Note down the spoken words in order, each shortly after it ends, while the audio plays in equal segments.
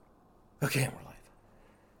Okay, we're live.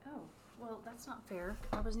 Oh, well, that's not fair.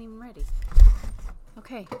 I wasn't even ready.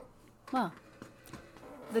 Okay, well,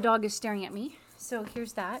 the dog is staring at me, so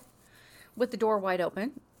here's that. With the door wide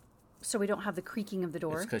open, so we don't have the creaking of the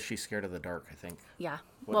door. It's because she's scared of the dark, I think. Yeah.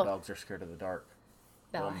 What dogs are scared of the dark?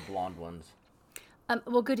 Bella. Blonde ones.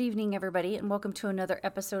 Well, good evening, everybody, and welcome to another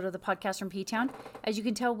episode of the podcast from P-Town. As you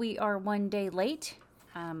can tell, we are one day late.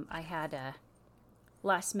 I had a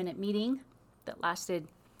last-minute meeting that lasted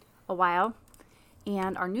a while,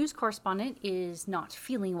 and our news correspondent is not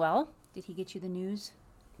feeling well. Did he get you the news?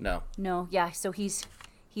 No. No, yeah, so he's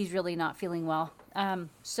really not feeling well.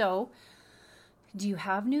 So, do you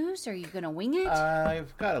have news? Are you going to wing it?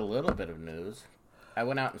 I've got a little bit of news. I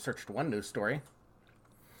went out and searched one news story.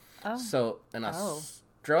 Oh. So, an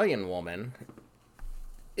Australian woman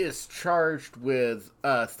is charged with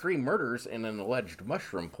 3 murders and an alleged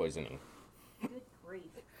mushroom poisoning. Good grief.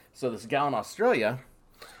 So this gal in Australia,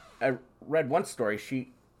 I read one story.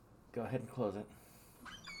 Go ahead and close it.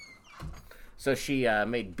 So she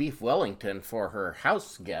made beef Wellington for her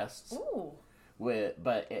house guests. Ooh.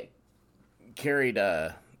 But it carried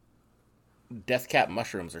death cap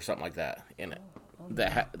mushrooms or something like that in it.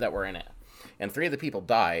 That were in it. And 3 of the people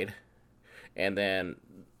died, and then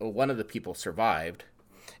one of the people survived.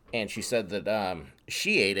 And she said that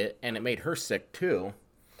she ate it, and it made her sick too.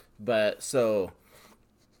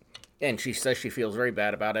 And she says she feels very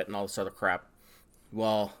bad about it and all this other crap.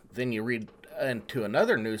 Well, then you read into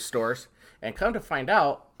another news source, and come to find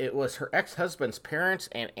out, it was her ex-husband's parents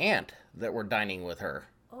and aunt that were dining with her.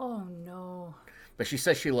 Oh, no. But she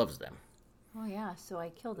says she loves them. Oh, yeah, so I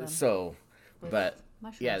killed them. So, but,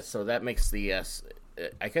 mushrooms. yeah, so that makes the,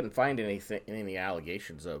 I couldn't find any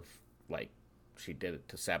allegations of, like, she did it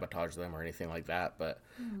to sabotage them or anything like that, but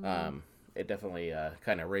it definitely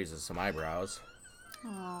kind of raises some eyebrows.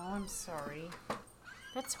 Oh, I'm sorry.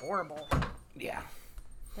 That's horrible. Yeah.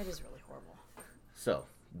 That is really horrible. So,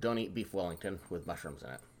 don't eat beef Wellington with mushrooms in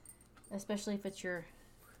it. Especially if it's your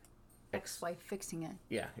ex-wife fixing it.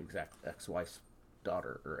 Yeah, exactly. Ex-wife's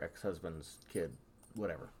daughter or ex-husband's kid,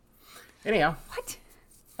 whatever. Anyhow. What?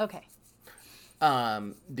 Okay.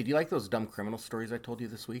 Did you like those dumb criminal stories I told you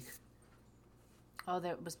this week? Oh,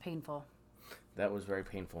 that was painful. That was very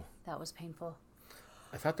painful. That was painful.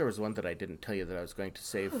 I thought there was one that I didn't tell you that I was going to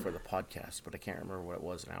save for the podcast, but I can't remember what it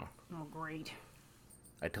was now. Oh, great.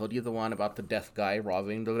 I told you the one about the deaf guy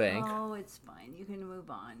robbing the bank. Oh, it's fine. You can move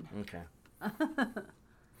on. Okay.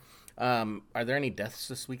 Are there any deaths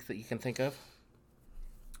this week that you can think of?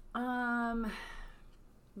 No.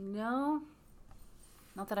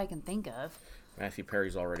 Not that I can think of. Matthew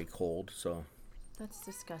Perry's already cold, so... That's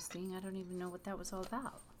disgusting. I don't even know what that was all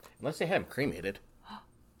about. Unless they had him cremated.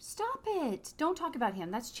 Stop it. Don't talk about him.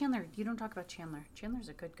 That's Chandler. You don't talk about Chandler. Chandler's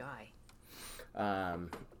a good guy.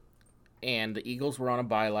 And the Eagles were on a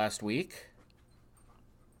bye last week.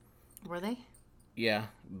 Were they? Yeah,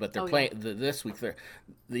 but they're playing this week. The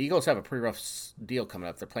Eagles have a pretty rough deal coming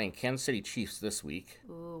up. They're playing Kansas City Chiefs this week.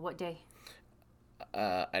 Ooh, what day?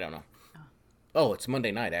 I don't know. Oh, it's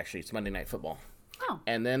Monday night, actually. It's Monday Night Football. Oh.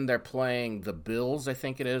 And then they're playing the Bills, I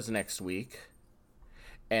think it is, next week.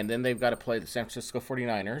 And then they've got to play the San Francisco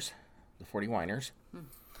 49ers, the 40-winers.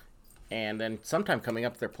 And then sometime coming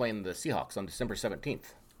up, they're playing the Seahawks on December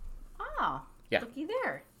 17th. Oh, yeah. Looky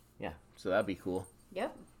there. Yeah, so that'd be cool.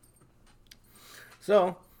 Yep.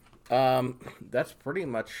 So, that's pretty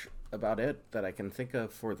much about it that I can think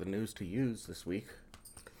of for the news to use this week.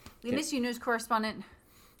 We miss you, news correspondent.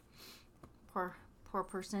 Poor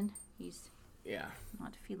person. He's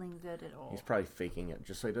not feeling good at all. He's probably faking it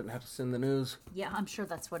just so he doesn't have to send the news. Yeah, I'm sure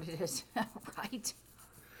that's what it is. Right.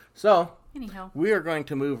 So, anyhow, we are going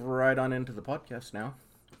to move right on into the podcast now.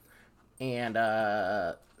 And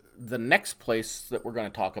the next place that we're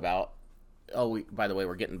going to talk about... by the way,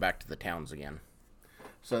 we're getting back to the towns again.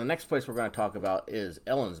 So the next place we're going to talk about is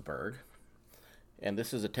Ellensburg. And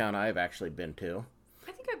this is a town I've actually been to.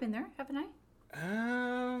 I think I've been there, haven't I?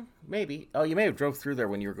 Maybe. Oh, you may have drove through there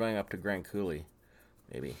when you were going up to Grand Coulee.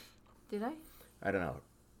 Maybe. Did I? I don't know.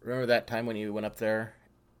 Remember that time when you went up there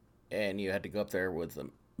and you had to go up there with a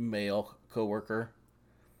male coworker,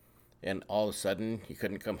 and all of a sudden you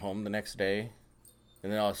couldn't come home the next day,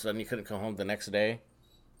 and then all of a sudden you couldn't come home the next day?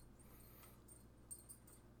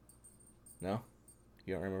 No?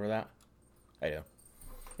 You don't remember that? I do.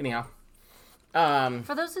 Anyhow.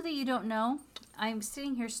 For those of you who don't know, I'm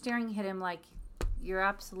sitting here staring at him like you're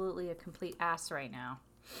absolutely a complete ass right now.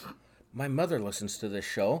 My mother listens to this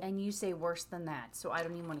show. And you say worse than that, so I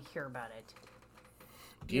don't even want to hear about it.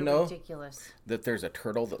 Do you know ridiculous. That there's a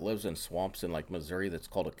turtle that lives in swamps in like Missouri that's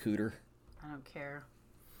called a cooter? I don't care.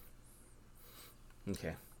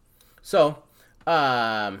 Okay. So,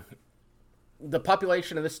 um, the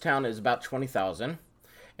population of this town is about 20,000,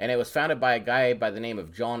 and it was founded by a guy by the name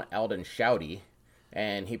of John Alden Shouty,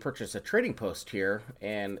 and he purchased a trading post here,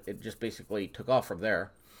 and it just basically took off from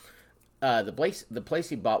there. The place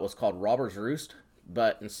he bought was called Robber's Roost,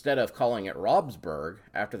 but instead of calling it Robsburg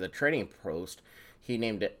after the trading post, he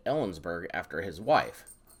named it Ellensburg after his wife.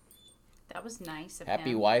 That was nice of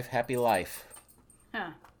Happy him. wife, happy life.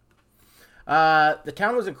 Huh. The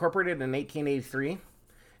town was incorporated in 1883,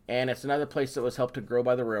 and it's another place that was helped to grow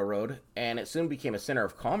by the railroad, and it soon became a center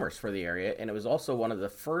of commerce for the area, and it was also one of the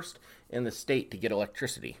first in the state to get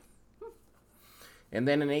electricity. And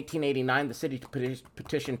then in 1889, the city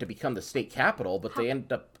petitioned to become the state capital, but they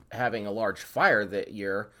ended up having a large fire that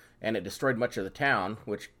year, and it destroyed much of the town,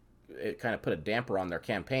 which it kind of put a damper on their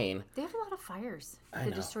campaign. They have a lot of fires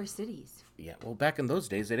that destroy cities. Yeah, well, back in those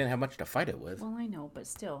days, they didn't have much to fight it with. Well, I know, but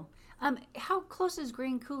still. How close is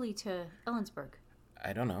Grand Coulee to Ellensburg?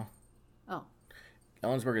 I don't know. Oh,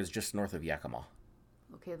 Ellensburg is just north of Yakima.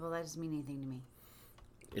 okay. Well, that doesn't mean anything to me.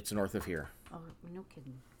 It's north of here. Oh, no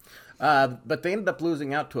kidding. But they ended up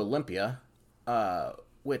losing out to Olympia,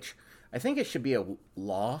 which I think it should be a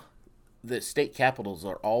law that state capitals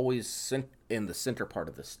are always in the center part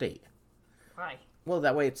of the state. Why? Well,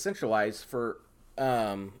 that way it's centralized for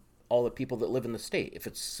all the people that live in the state. If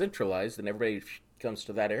it's centralized, then everybody comes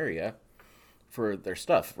to that area for their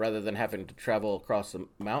stuff, rather than having to travel across the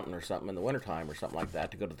mountain or something in the wintertime or something like that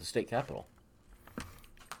to go to the state capital.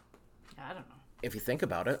 I don't know. If you think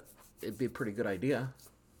about it, it'd be a pretty good idea.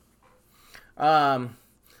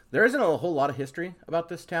 There isn't a whole lot of history about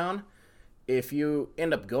this town. If you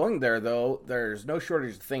end up going there, though, there's no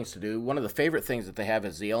shortage of things to do. One of the favorite things that they have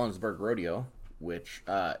is the Ellensburg Rodeo, which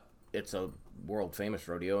it's a world-famous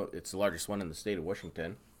rodeo. It's the largest one in the state of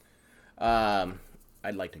Washington.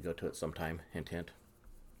 I'd like to go to it sometime. Hint, hint.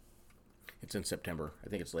 It's in September. I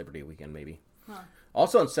think it's Labor Day weekend, maybe. Huh.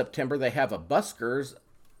 Also in September, they have a buskers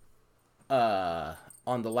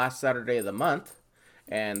on the last Saturday of the month,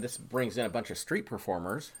 and this brings in a bunch of street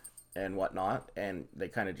performers and whatnot, and they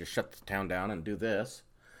kind of just shut the town down and do this.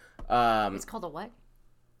 It's called a what?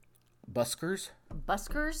 Buskers?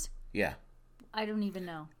 Buskers? Yeah. I don't even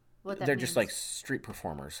know what that They're means. just like street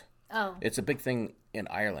performers. Oh. It's a big thing in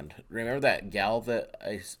Ireland. Remember that gal that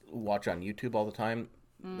I watch on YouTube all the time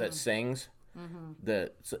that sings? Mm-hmm.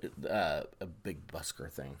 A big busker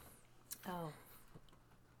thing. Oh.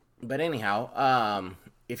 But anyhow,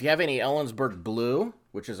 if you have any Ellensburg Blue,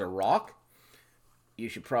 which is a rock, you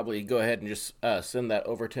should probably go ahead and just send that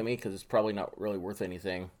over to me, because it's probably not really worth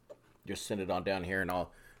anything. Just send it on down here and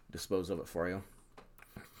I'll dispose of it for you.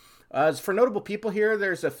 As for notable people here,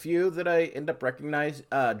 there's a few that I end up recognizing.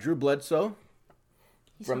 Drew Bledsoe.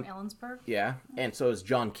 He's from Ellensburg? Yeah, and so is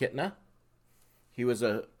John Kitna. He was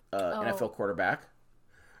a NFL quarterback.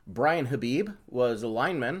 Brian Habib was a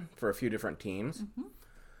lineman for a few different teams.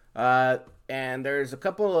 Mm-hmm. And there's a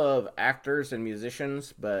couple of actors and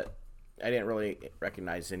musicians, but I didn't really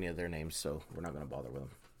recognize any of their names, so we're not going to bother with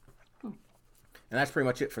them. And that's pretty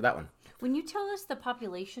much it for that one. When you tell us the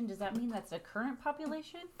population, does that mean that's the current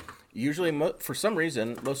population? Usually, for some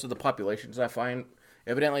reason, most of the populations I find,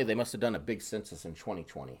 evidently they must have done a big census in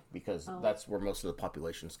 2020, because that's where most of the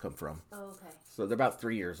populations come from. Oh, okay. So they're about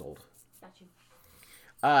 3 years old. Got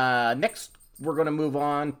you. Next, we're going to move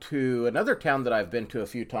on to another town that I've been to a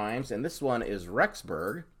few times, and this one is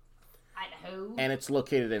Rexburg. Idaho. And it's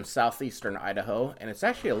located in southeastern Idaho, and it's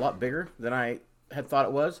actually a lot bigger than I had thought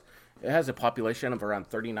it was. It has a population of around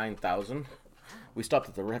 39,000. We stopped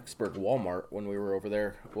at the Rexburg Walmart when we were over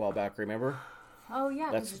there a while back, remember? Oh, yeah,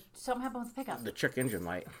 because something happened with the pickup. The check engine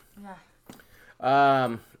light.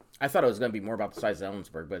 Yeah. I thought it was going to be more about the size of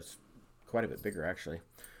Ellensburg, but it's quite a bit bigger, actually.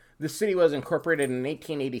 This city was incorporated in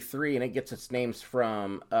 1883, and it gets its names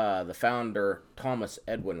from the founder, Thomas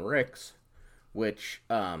Edwin Ricks, which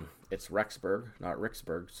it's Rexburg, not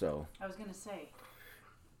Rexburg, so... I was going to say.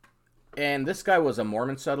 And this guy was a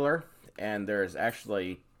Mormon settler, and there's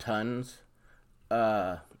actually tons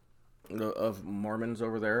of Mormons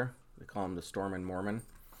over there. They call them the Stormin' Mormon.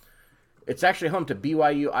 It's actually home to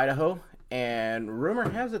BYU, Idaho, and rumor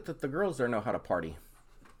has it that the girls there know how to party.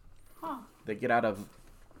 Huh. They get out of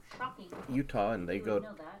Shocking. Utah and they go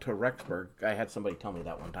to Rexburg. I had somebody tell me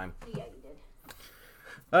that one time. Yeah, you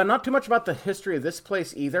did. Not too much about the history of this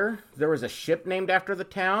place either. There was a ship named after the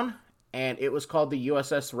town, and it was called the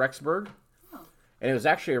USS Rexburg. Oh. And it was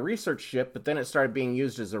actually a research ship, but then it started being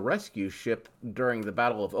used as a rescue ship during the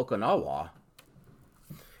Battle of Okinawa.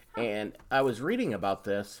 And I was reading about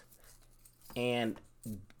this, and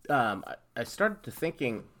I started to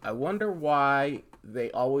thinking, I wonder why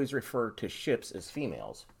they always refer to ships as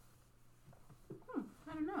females.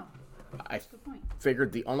 don't know. I Good point.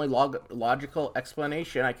 figured the only logical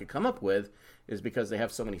explanation I could come up with is because they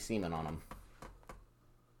have so many semen on them.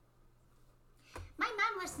 My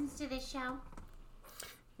mom listens to this show.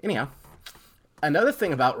 Anyhow, another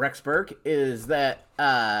thing about Rexburg is that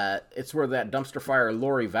it's where that dumpster fire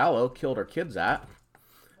Lori Vallow killed her kids at.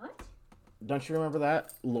 What? Don't you remember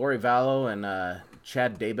that? Lori Vallow and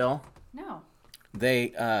Chad Daybell? No.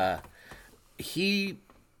 He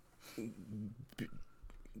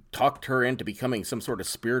talked her into becoming some sort of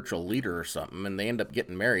spiritual leader or something, and they end up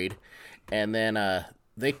getting married. And then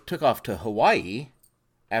they took off to Hawaii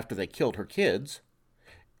after they killed her kids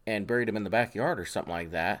and buried them in the backyard or something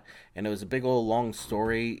like that. And it was a big old long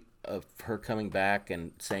story of her coming back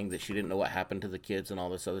and saying that she didn't know what happened to the kids and all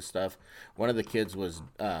this other stuff. One of the kids was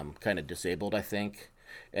kind of disabled, I think.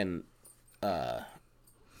 And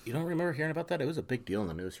you don't remember hearing about that? It was a big deal in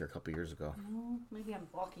the news here a couple years ago. No, maybe I'm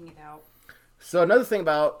blocking it out. So another thing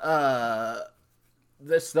about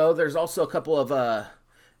this, though, there's also a couple of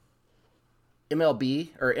MLB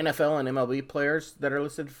or NFL and MLB players that are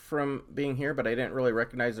listed from being here, but I didn't really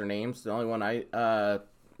recognize their names. The only one I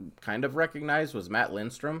kind of recognized was Matt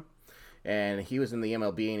Lindstrom, and he was in the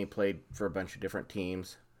MLB and he played for a bunch of different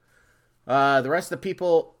teams. The rest of the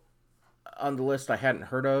people on the list I hadn't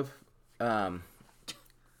heard of.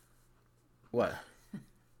 What?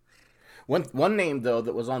 One name, though,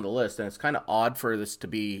 that was on the list, and it's kind of odd for this to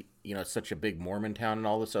be, such a big Mormon town and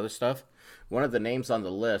all this other stuff. One of the names on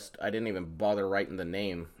the list, I didn't even bother writing the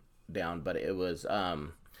name down, but it was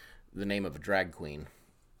the name of a drag queen.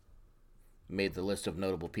 Made the list of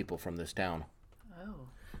notable people from this town. Oh.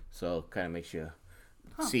 So kind of makes you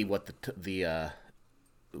see what the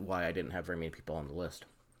why I didn't have very many people on the list.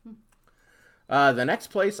 The next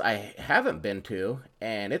place I haven't been to,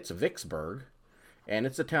 and it's Vicksburg. And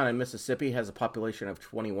it's a town in Mississippi, has a population of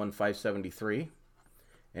 21,573.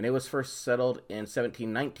 And it was first settled in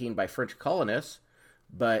 1719 by French colonists,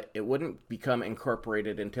 but it wouldn't become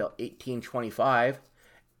incorporated until 1825.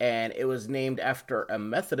 And it was named after a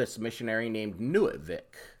Methodist missionary named Newitt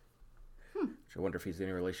Vick. Which I wonder if he's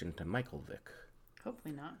any relation to Michael Vick.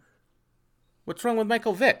 Hopefully not. What's wrong with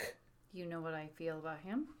Michael Vick? You know what I feel about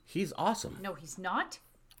him? He's awesome. No, he's not.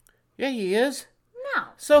 Yeah, he is. No.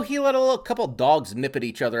 So he let a couple dogs nip at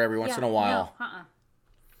each other every once in a while. No,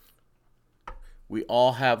 We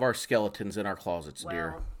all have our skeletons in our closets,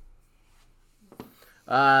 dear.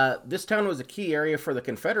 This town was a key area for the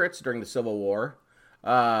Confederates during the Civil War.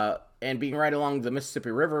 And being right along the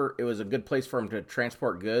Mississippi River, it was a good place for them to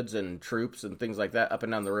transport goods and troops and things like that up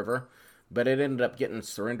and down the river. But it ended up getting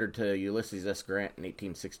surrendered to Ulysses S. Grant in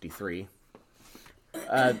 1863.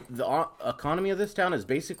 The economy of this town is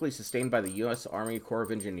basically sustained by the U.S. Army Corps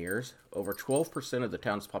of Engineers. Over 12% of the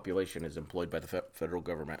town's population is employed by the federal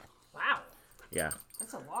government. Wow. Yeah.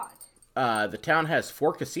 That's a lot. The town has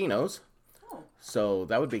 4 casinos, so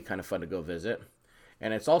that would be kind of fun to go visit.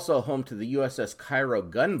 And it's also home to the USS Cairo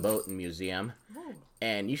Gunboat Museum. Ooh.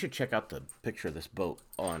 And you should check out the picture of this boat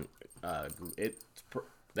on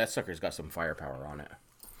that sucker's got some firepower on it.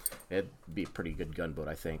 It'd be a pretty good gunboat,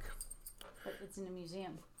 I think. But it's in a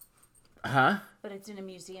museum. Huh? But it's in a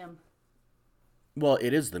museum. Well,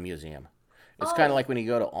 it is the museum. It's kind of like when you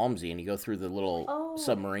go to Almsey and you go through the little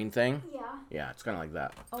submarine thing. Yeah. Yeah, it's kind of like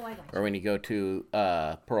that. Oh, I got you. Or when you go to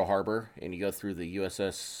Pearl Harbor and you go through the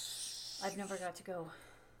USS... I've never got to go.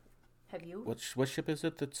 Have you? What ship is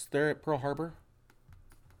it that's there at Pearl Harbor?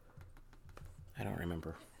 I don't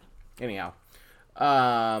remember. Anyhow,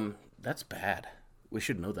 that's bad. We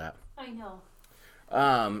should know that. I know.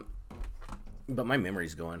 But my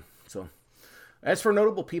memory's going. So, as for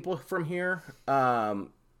notable people from here,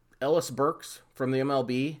 Ellensburg from the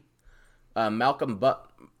MLB, Malcolm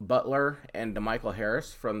Butler and DeMichael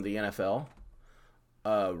Harris from the NFL,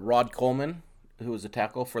 Rod Coleman, who was a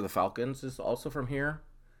tackle for the Falcons, is also from here.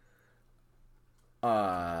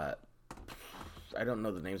 I don't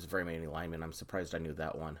know the names of very many linemen. I'm surprised I knew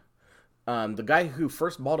that one. The guy who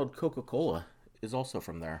first bottled Coca-Cola is also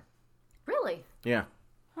from there. Really? Yeah.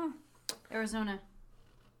 Huh. Arizona.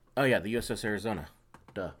 Oh, yeah, the USS Arizona.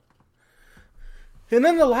 Duh. And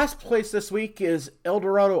then the last place this week is El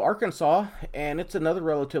Dorado, Arkansas, and it's another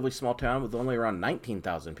relatively small town with only around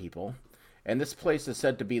 19,000 people. And this place is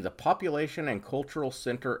said to be the population and cultural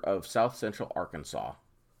center of South Central Arkansas.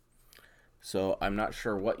 So I'm not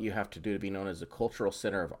sure what you have to do to be known as the cultural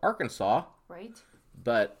center of Arkansas. Right.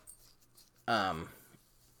 But, I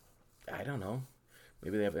don't know.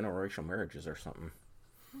 Maybe they have interracial marriages or something.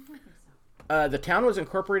 I don't think so. The town was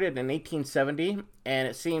incorporated in 1870, and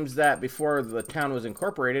it seems that before the town was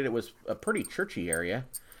incorporated, it was a pretty churchy area.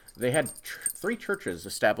 They had 3 churches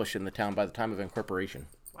established in the town by the time of incorporation.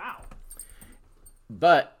 Wow.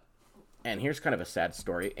 But, and here's kind of a sad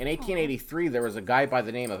story. In 1883, there was a guy by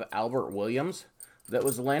the name of Albert Williams that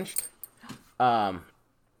was lynched. I'm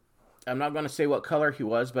not going to say what color he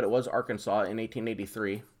was, but it was Arkansas in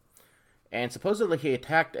 1883. And supposedly he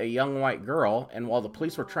attacked a young white girl, and while the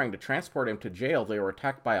police were trying to transport him to jail, they were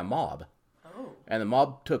attacked by a mob. Oh. And the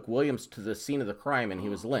mob took Williams to the scene of the crime, and he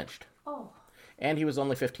was lynched. Oh. And he was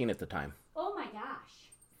only 15 at the time. Oh my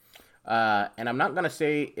gosh. And I'm not going to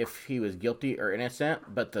say if he was guilty or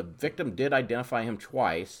innocent, but the victim did identify him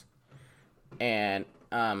twice. And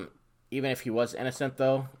even if he was innocent,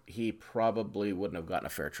 though, he probably wouldn't have gotten a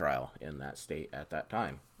fair trial in that state at that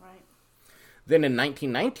time. Right. Then in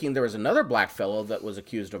 1919, there was another black fellow that was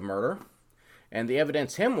accused of murder. And the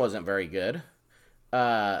evidence him wasn't very good.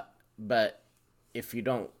 But if you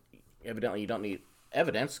don't, evidently you don't need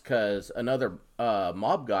evidence, because another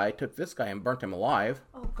mob guy took this guy and burnt him alive.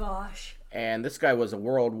 Oh gosh. And this guy was a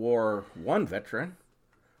World War I veteran.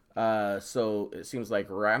 So it seems like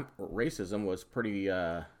racism was pretty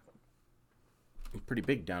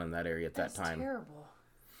big down in that area at that time. That's terrible.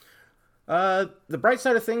 The bright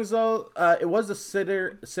side of things, though, it was the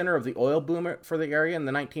center of the oil boom for the area in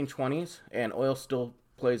the 1920s, and oil still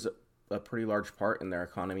plays a pretty large part in their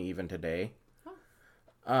economy even today.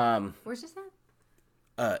 Oh. Where's this at?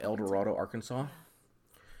 Dorado, Arkansas.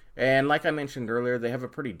 And like I mentioned earlier, they have a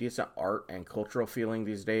pretty decent art and cultural feeling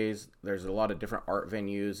these days. There's a lot of different art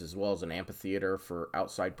venues, as well as an amphitheater for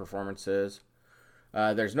outside performances.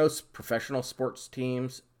 There's no professional sports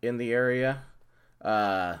teams in the area.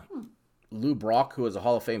 Lou Brock, who is a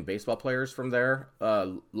Hall of Fame baseball player, is from there.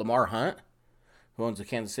 Lamar Hunt, who owns the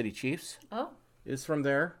Kansas City Chiefs, is from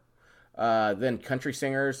there. Then country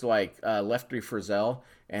singers like Lefty Frizzell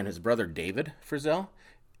and his brother David Frizzell.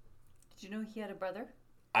 Did you know he had a brother?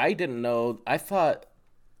 I didn't know. I thought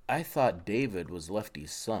David was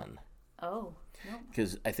Lefty's son. Oh, no.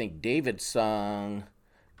 Because I think David sung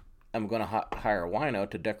 "I'm Gonna Hire a Wino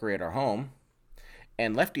to Decorate Our Home,"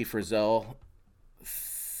 and Lefty Frizzell,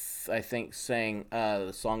 I think, sang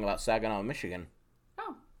the song about Saginaw, Michigan.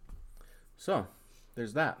 Oh. So,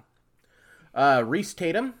 there's that. Reese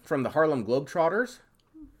Tatum from the Harlem Globetrotters.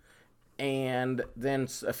 And then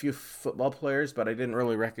a few football players, but I didn't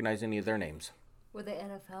really recognize any of their names. Were they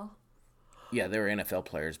NFL? Yeah, they were NFL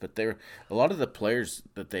players, but a lot of the players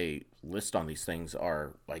that they list on these things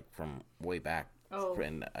are like from way back. Oh.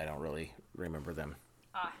 And I don't really remember them.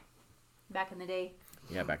 Back in the day.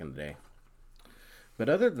 Yeah, back in the day. But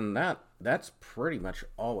other than that, that's pretty much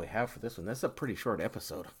all we have for this one. That's a pretty short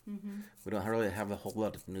episode. Mm-hmm. We don't really have a whole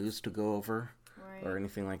lot of news to go over or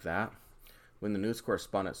anything like that. When the news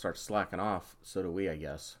correspondent starts slacking off, so do we, I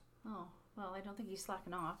guess. Oh, well, I don't think he's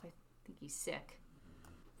slacking off. I think he's sick.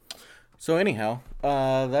 So anyhow,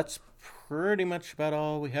 that's pretty much about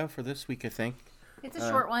all we have for this week, I think. It's a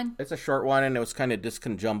short one. It's a short one, and it was kind of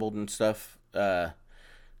disconjumbled and stuff.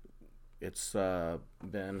 It's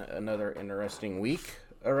been another interesting week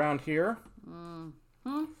around here.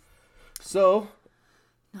 Mm-hmm. So,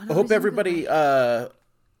 I hope everybody...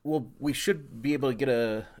 we should be able to get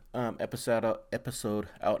a episode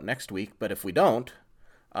out next week, but if we don't,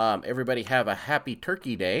 everybody have a happy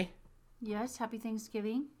Turkey Day. Yes, happy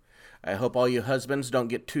Thanksgiving. I hope all you husbands don't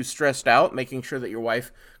get too stressed out making sure that your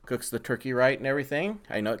wife cooks the turkey right and everything.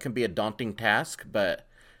 I know it can be a daunting task, but,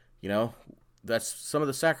 that's some of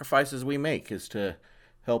the sacrifices we make is to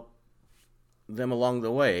help them along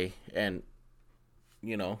the way and,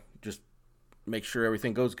 just make sure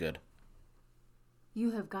everything goes good.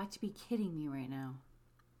 You have got to be kidding me right now.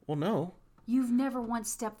 Well, no. You've never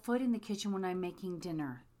once stepped foot in the kitchen when I'm making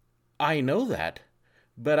dinner. I know that,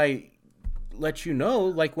 but I let you know,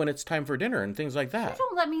 like, when it's time for dinner and things like that. You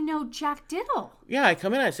don't let me know jack diddle. Yeah, I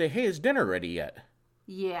come in, I say, hey, is dinner ready yet?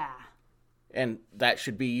 Yeah. And that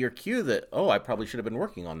should be your cue that, I probably should have been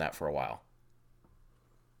working on that for a while.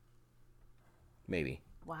 Maybe.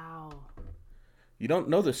 Wow. You don't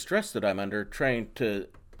know the stress that I'm under trying to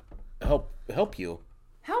help you.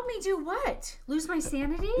 Help me do what? Lose my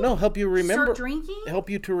sanity? No, help you remember. Start drinking? Help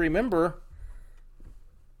you to remember.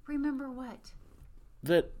 Remember what?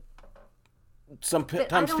 That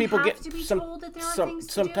sometimes people get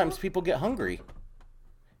sometimes people get hungry,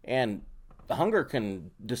 and hunger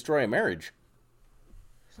can destroy a marriage.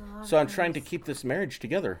 So I'm trying to keep this marriage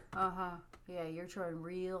together. Yeah, you're trying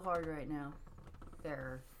real hard right now,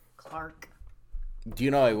 there, Clark. Do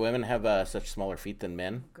you know why women have such smaller feet than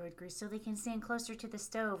men? Good grief, so they can stand closer to the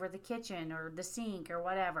stove or the kitchen or the sink or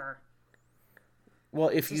whatever. Well,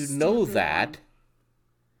 if you know that,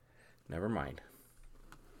 never mind.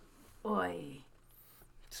 Oi.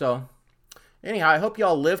 So, anyhow, I hope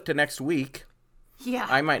y'all live to next week. Yeah.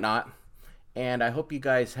 I might not. And I hope you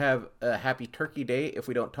guys have a happy Turkey Day if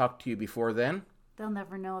we don't talk to you before then. They'll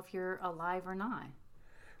never know if you're alive or not.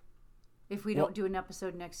 If we don't do an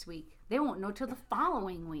episode next week. They won't know till the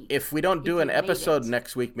following week. If we don't do an episode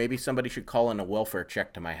next week, maybe somebody should call in a welfare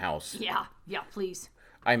check to my house. Yeah, please.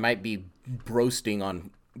 I might be roasting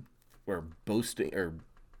on, or boasting, or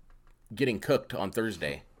getting cooked on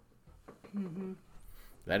Thursday. Mm-hmm.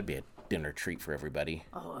 That'd be a dinner treat for everybody.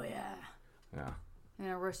 Oh, yeah. Yeah. I'm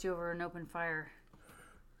going to roast you over an open fire.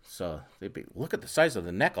 So, look at the size of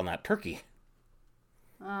the neck on that turkey.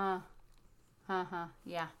 Yeah.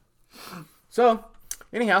 So,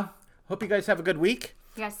 anyhow, hope you guys have a good week.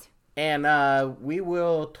 Yes. And we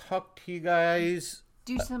will talk to you guys.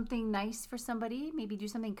 Do something nice for somebody. Maybe do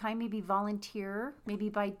something kind. Maybe volunteer. Maybe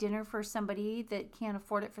buy dinner for somebody that can't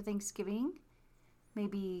afford it for Thanksgiving.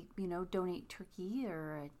 Maybe, donate turkey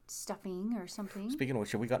or a stuffing or something. Speaking of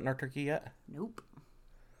which, have we gotten our turkey yet? Nope.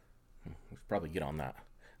 We should probably get on that.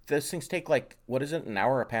 Those things take an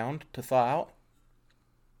hour a pound to thaw out?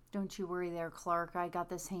 Don't you worry there, Clark. I got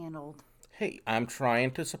this handled. Hey, I'm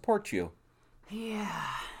trying to support you. Yeah.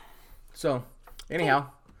 So, anyhow,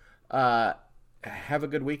 have a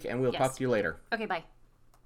good week, and we'll talk to you later. Okay, bye.